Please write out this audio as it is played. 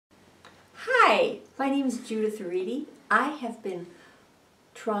Hi, my name is Judith Reidy. I have been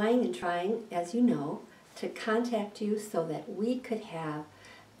trying, as you know, to contact you so that we could have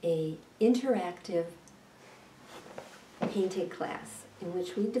a interactive painting class in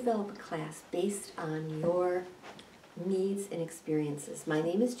which we develop a class based on your needs and experiences. My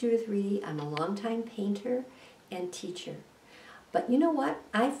name is Judith Reidy. I'm a longtime painter and teacher. But you know what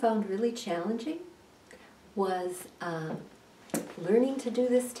I found really challenging was learning to do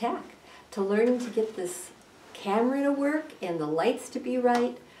this tech, to learning to get this camera to work and the lights to be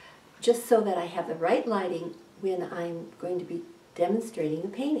right, just so that I have the right lighting when I'm going to be demonstrating the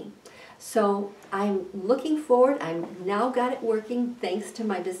painting. So I'm looking forward. I've now got it working thanks to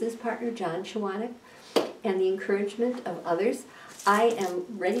my business partner John Chwanek and the encouragement of others. I am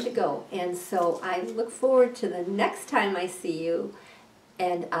ready to go, and so I look forward to the next time I see you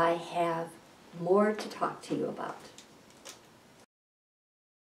and I have more to talk to you about.